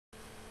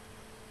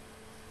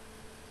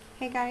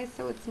Hey guys,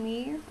 so it's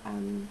me.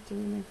 I'm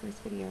doing my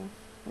first video.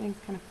 I think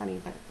it's kind of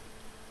funny, but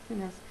who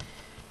knows.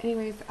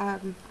 Anyways,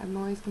 I'm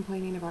always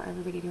complaining about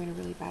everybody doing a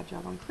really bad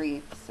job on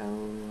Creep, so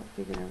I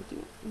figured I would do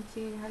it and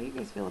see how you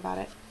guys feel about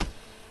it.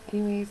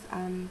 Anyways,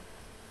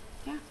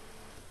 yeah,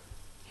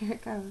 here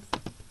it goes.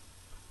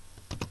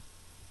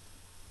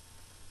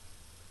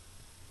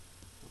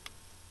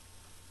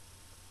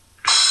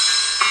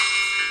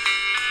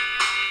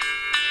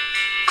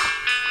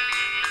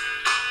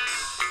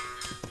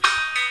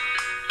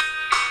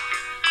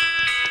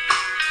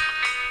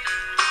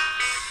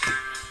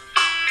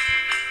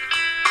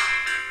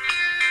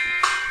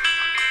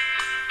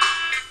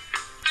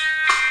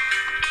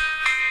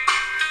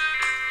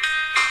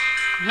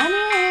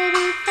 Whenever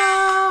you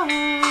fall,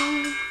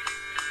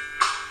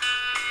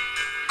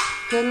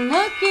 could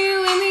look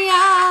you in the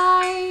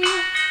eye,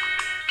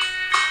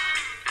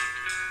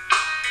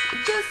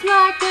 just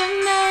like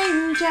an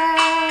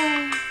angel.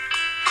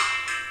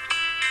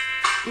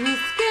 Your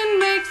skin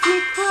makes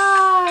me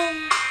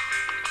cry.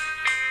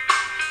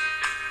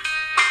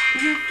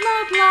 You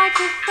float like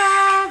a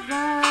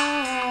feather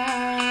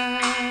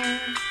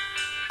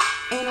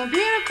in a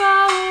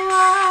beautiful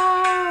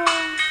world.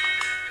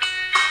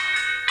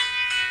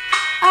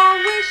 I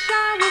wish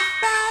I was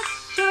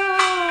special.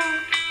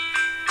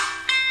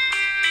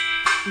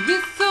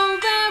 You're so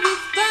very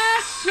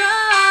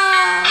special,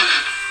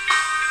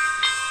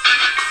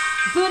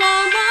 but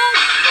I'm a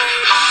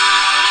creep.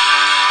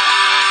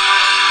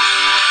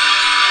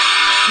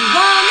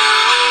 I'm a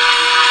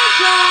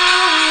angel.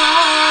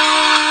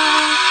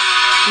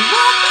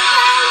 What the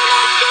hell am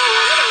I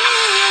doing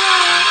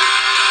here?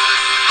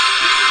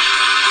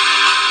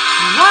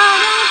 I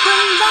don't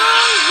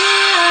belong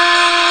here.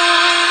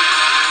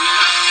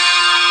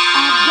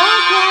 I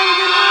don't care if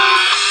it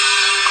hurts.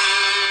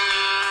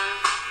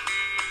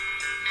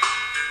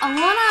 I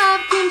wanna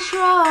have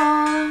control.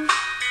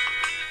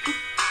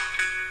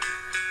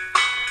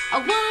 I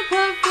want a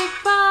perfect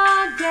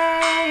body.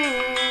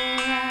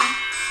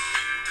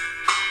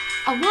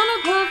 I want a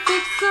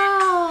perfect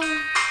soul.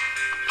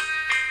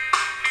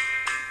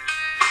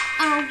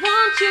 I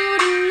want you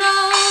to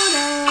notice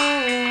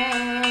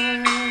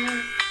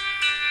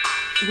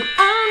when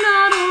I'm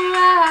not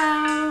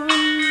around.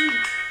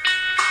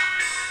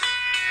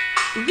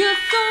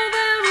 You're so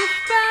very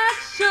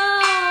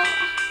special.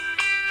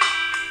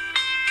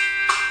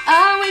 I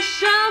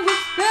wish I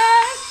was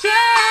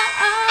special,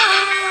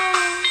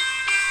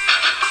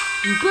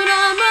 but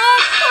I'm a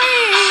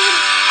creep.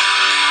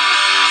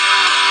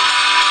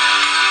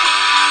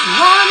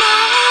 I'm a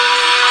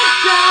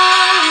angel.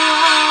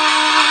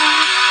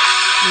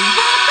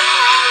 What the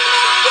hell am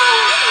I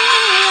doing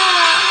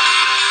here?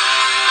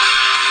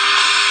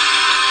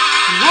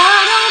 I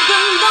don't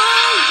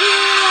belong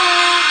here.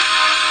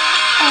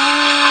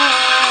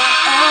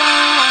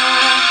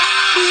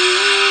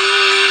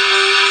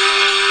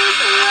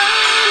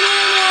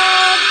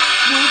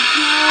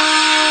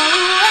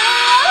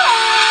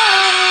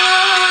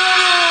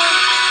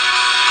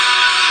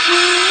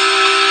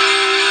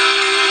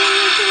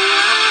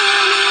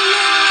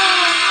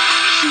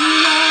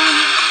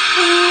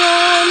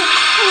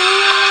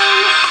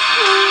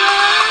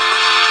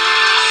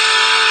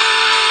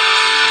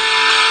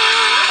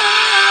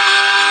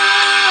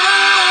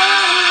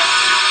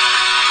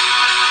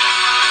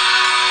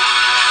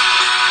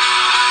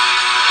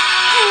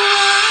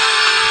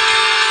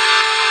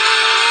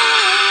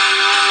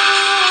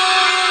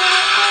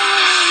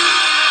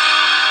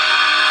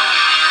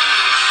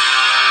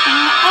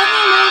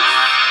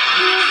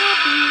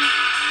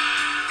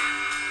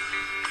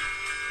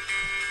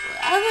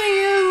 Whatever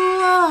you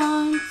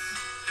want.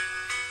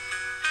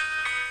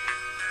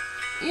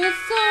 You're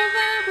so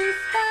very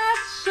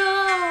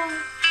special.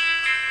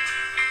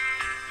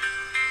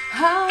 I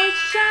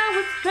wish I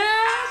was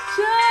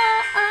special,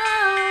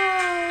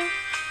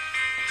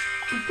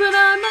 but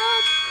I'm a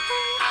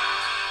creep.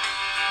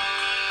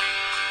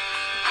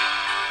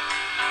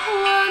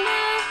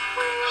 Wanna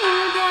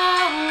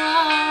freedom.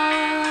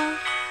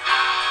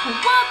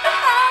 What the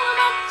hell am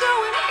I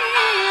doing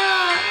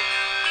here?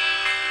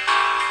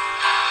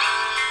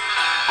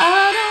 I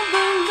don't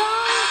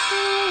belong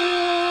here.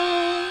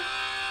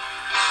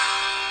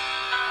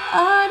 I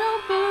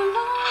don't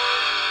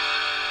belong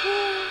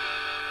here.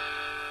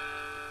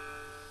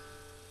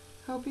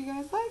 Hope you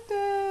guys liked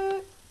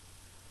it.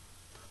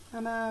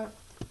 I'm out.